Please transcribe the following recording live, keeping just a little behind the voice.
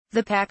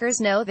The Packers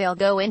know they'll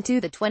go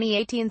into the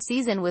 2018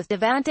 season with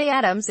Davante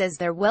Adams as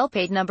their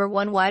well-paid number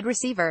one wide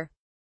receiver.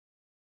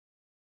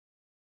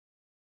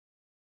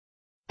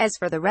 As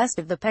for the rest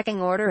of the pecking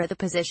order at the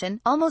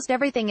position, almost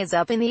everything is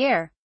up in the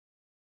air.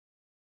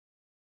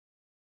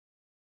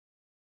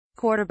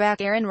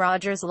 Quarterback Aaron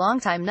Rodgers'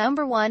 longtime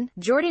number one,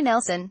 Jordy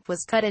Nelson,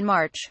 was cut in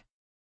March.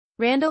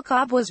 Randall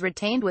Cobb was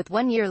retained with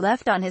 1 year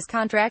left on his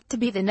contract to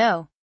be the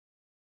No.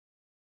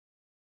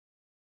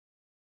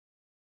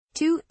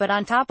 2, but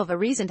on top of a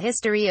recent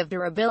history of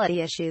durability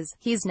issues,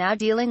 he's now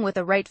dealing with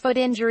a right foot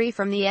injury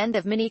from the end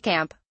of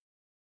minicamp.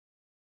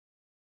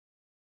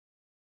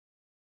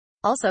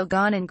 Also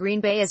gone in Green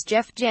Bay is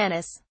Jeff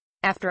Janis.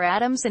 After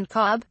Adams and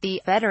Cobb,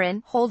 the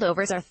veteran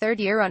holdovers are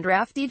third-year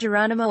undrafted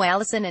Geronimo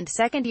Allison and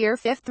second-year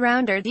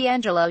fifth-rounder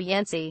D'Angelo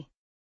Yancey.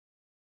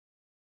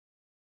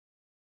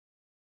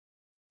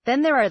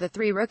 Then there are the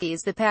three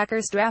rookies the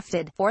Packers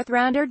drafted: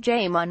 fourth-rounder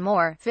J'Mon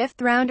Moore,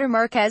 fifth-rounder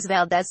Marquez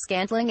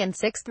Valdes-Scantling and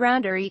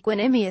sixth-rounder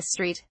Equanimeous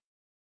Street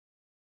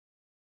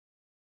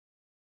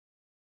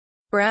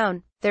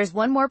Brown. There's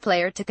one more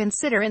player to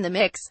consider in the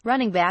mix,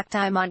 running back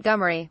Ty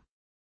Montgomery.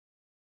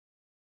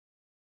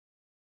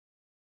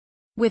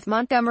 With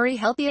Montgomery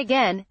healthy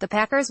again, the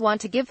Packers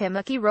want to give him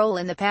a key role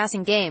in the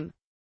passing game.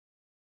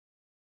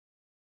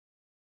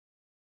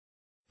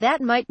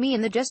 That might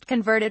mean the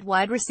just-converted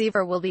wide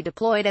receiver will be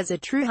deployed as a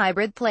true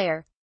hybrid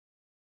player.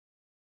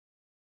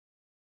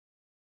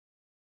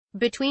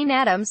 Between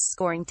Adams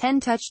scoring 10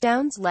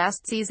 touchdowns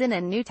last season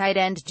and new tight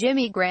end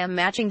Jimmy Graham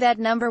matching that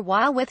number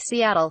while with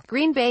Seattle,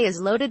 Green Bay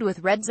is loaded with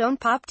red zone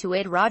pop to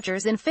aid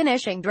Rodgers in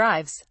finishing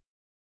drives.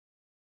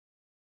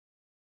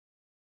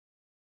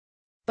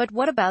 But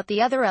what about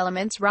the other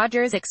elements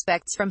Rodgers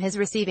expects from his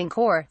receiving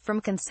core,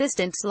 from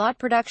consistent slot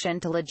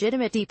production to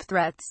legitimate deep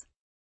threats?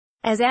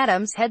 As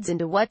Adams heads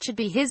into what should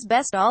be his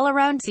best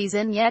all-around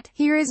season yet,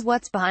 here is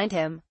what's behind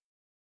him.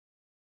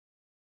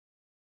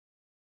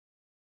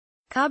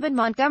 Cobb and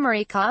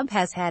Montgomery. Cobb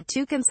has had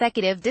 2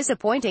 consecutive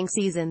disappointing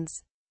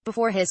seasons.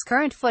 Before his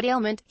current foot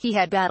ailment, he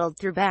had battled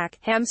through back,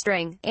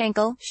 hamstring,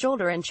 ankle,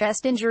 shoulder and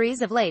chest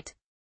injuries of late.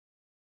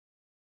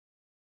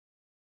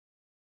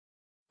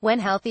 When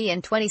healthy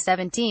in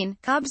 2017,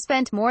 Cobb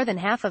spent more than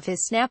half of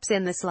his snaps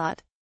in the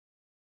slot.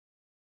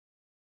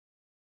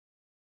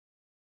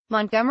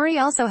 Montgomery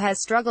also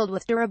has struggled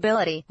with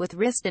durability, with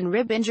wrist and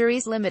rib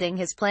injuries limiting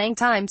his playing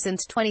time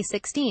since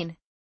 2016.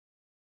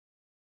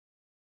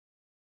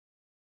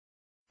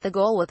 The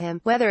goal with him,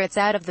 whether it's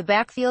out of the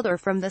backfield or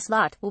from the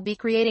slot, will be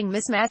creating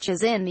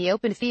mismatches in the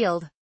open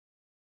field.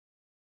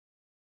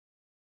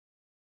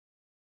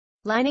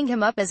 Lining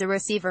him up as a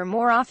receiver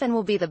more often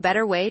will be the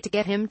better way to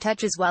get him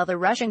touches while the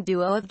rushing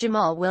duo of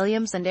Jamal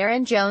Williams and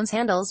Aaron Jones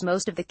handles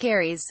most of the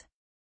carries.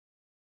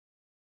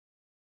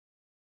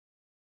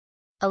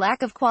 A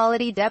lack of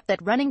quality depth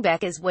at running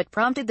back is what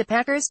prompted the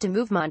Packers to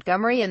move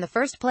Montgomery in the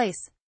first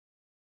place.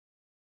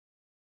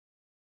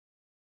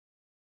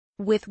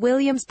 With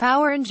Williams'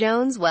 power and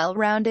Jones'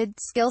 well-rounded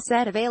skill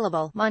set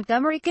available,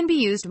 Montgomery can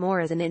be used more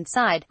as an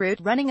inside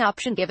route running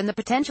option given the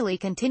potentially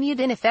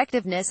continued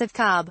ineffectiveness of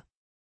Cobb.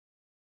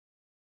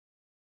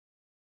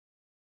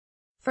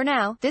 For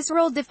now, this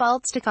role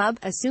defaults to Cobb,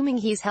 assuming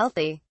he's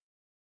healthy.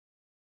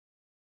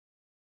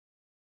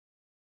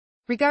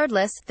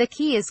 Regardless, the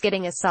key is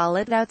getting a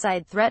solid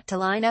outside threat to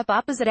line up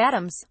opposite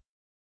Adams.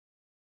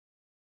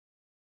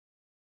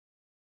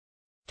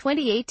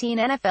 2018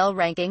 NFL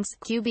rankings,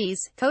 QBs,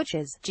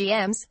 coaches,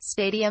 GMs,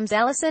 stadiums.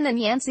 Allison and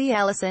Yancey.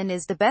 Allison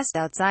is the best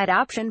outside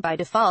option by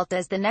default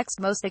as the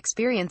next most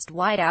experienced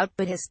wideout,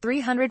 but his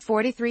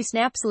 343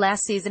 snaps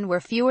last season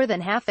were fewer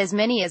than half as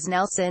many as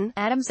Nelson,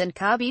 Adams and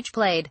Cobb each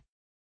played.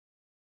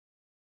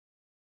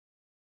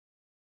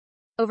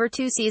 Over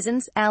 2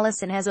 seasons,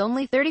 Allison has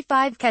only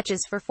 35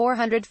 catches for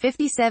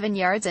 457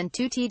 yards and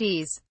 2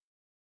 TDs.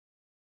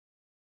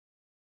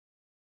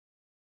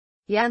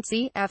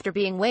 Yancey, after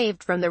being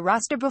waived from the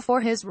roster before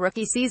his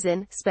rookie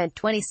season, spent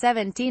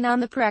 2017 on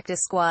the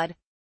practice squad.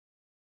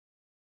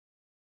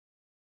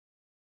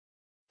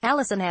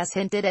 Allison has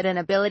hinted at an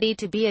ability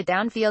to be a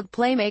downfield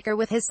playmaker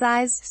with his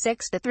size,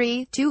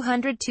 6'3",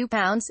 202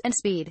 pounds, and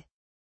speed.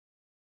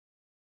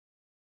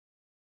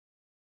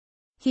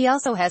 He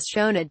also has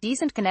shown a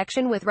decent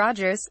connection with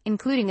Rodgers,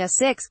 including a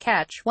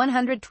 6-catch,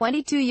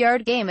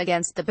 122-yard game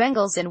against the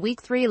Bengals in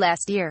Week 3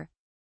 last year.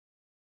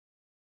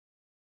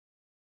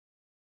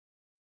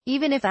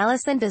 Even if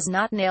Allison does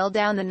not nail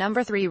down the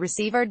number 3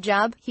 receiver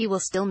job, he will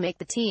still make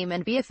the team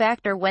and be a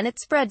factor when it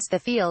spreads the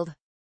field.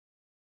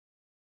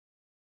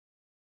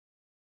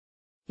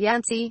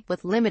 Yancey,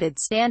 with limited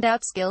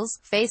standout skills,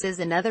 faces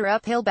another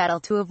uphill battle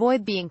to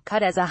avoid being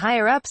cut as a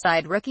higher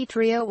upside rookie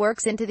trio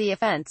works into the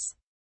offense.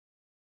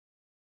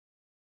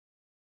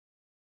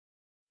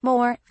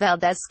 Moore,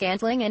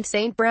 Valdes-Scantling and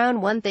St.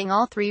 Brown. One thing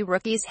all 3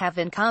 rookies have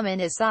in common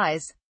is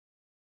size.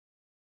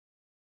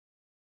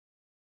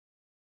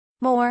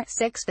 Moore,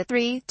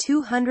 6'3",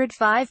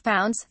 205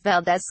 pounds,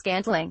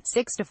 Valdes-Scantling,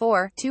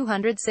 6'4",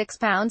 206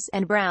 pounds,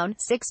 and Brown,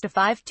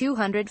 6'5",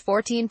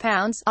 214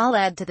 pounds, all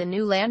add to the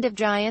new land of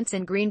giants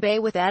in Green Bay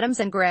with Adams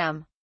and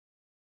Graham.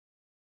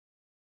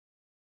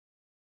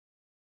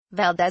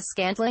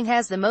 Valdez-Scantling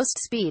has the most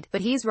speed,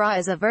 but he's raw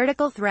as a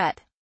vertical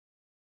threat.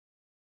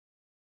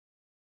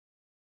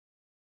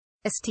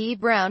 St.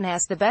 Brown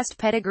has the best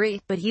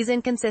pedigree, but he's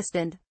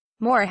inconsistent.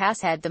 Moore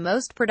has had the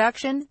most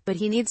production, but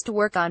he needs to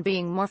work on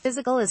being more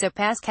physical as a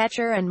pass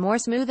catcher and more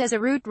smooth as a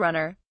route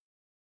runner.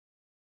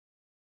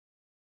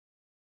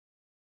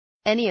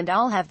 Any and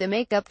all have the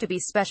makeup to be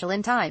special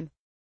in time.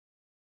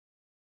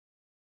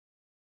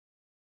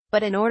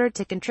 But in order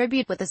to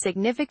contribute with a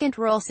significant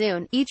role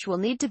soon, each will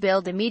need to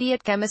build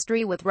immediate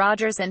chemistry with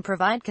Rodgers and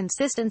provide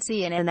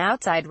consistency in an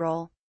outside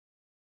role.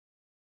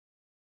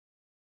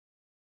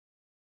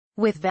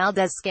 With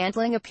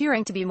Valdez-Scantling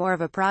appearing to be more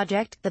of a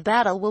project, the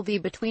battle will be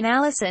between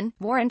Allison,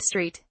 Moore and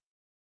Street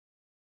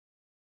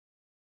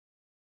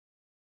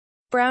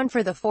Brown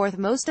for the fourth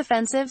most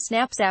offensive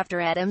snaps after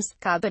Adams,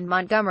 Cobb and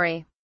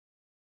Montgomery.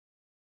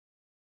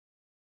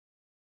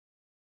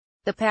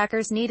 The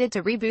Packers needed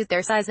to reboot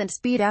their size and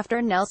speed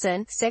after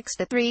Nelson,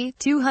 6'3",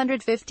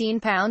 215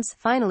 pounds,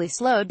 finally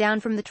slowed down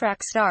from the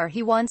track star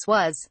he once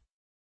was.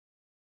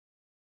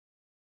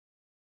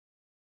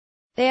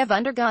 They have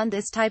undergone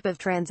this type of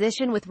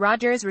transition with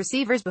Rodgers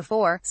receivers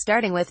before,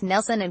 starting with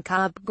Nelson and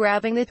Cobb,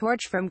 grabbing the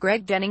torch from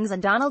Greg Jennings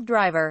and Donald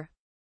Driver.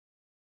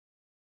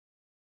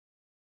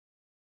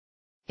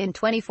 In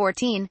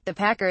 2014, the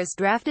Packers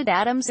drafted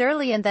Adams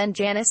early and then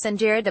Janis and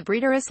Jared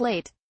Abbrederis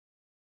late.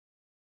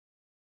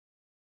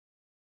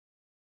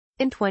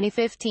 In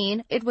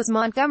 2015, it was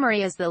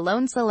Montgomery as the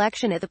lone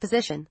selection at the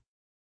position.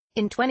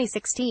 In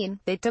 2016,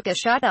 they took a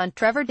shot on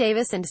Trevor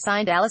Davis and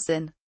signed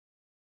Allison.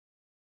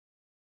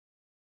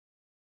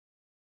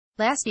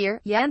 Last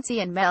year, Yancey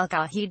and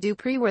Malkahi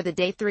Dupree were the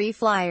Day 3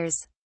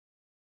 flyers.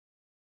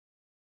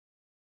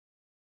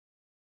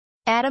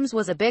 Adams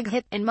was a big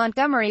hit, and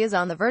Montgomery is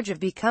on the verge of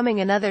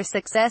becoming another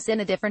success in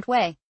a different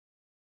way.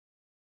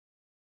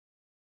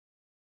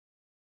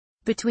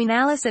 Between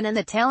Allison and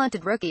the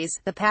talented rookies,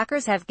 the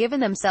Packers have given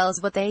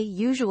themselves what they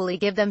usually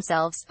give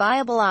themselves: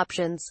 viable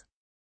options.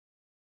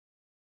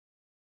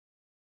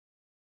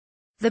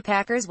 The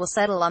Packers will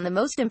settle on the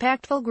most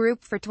impactful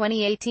group for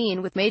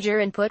 2018 with major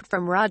input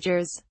from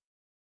Rodgers.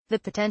 The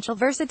potential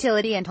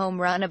versatility and home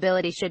run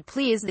ability should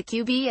please the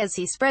QB as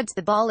he spreads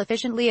the ball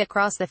efficiently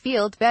across the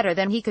field better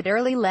than he could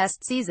early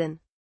last season.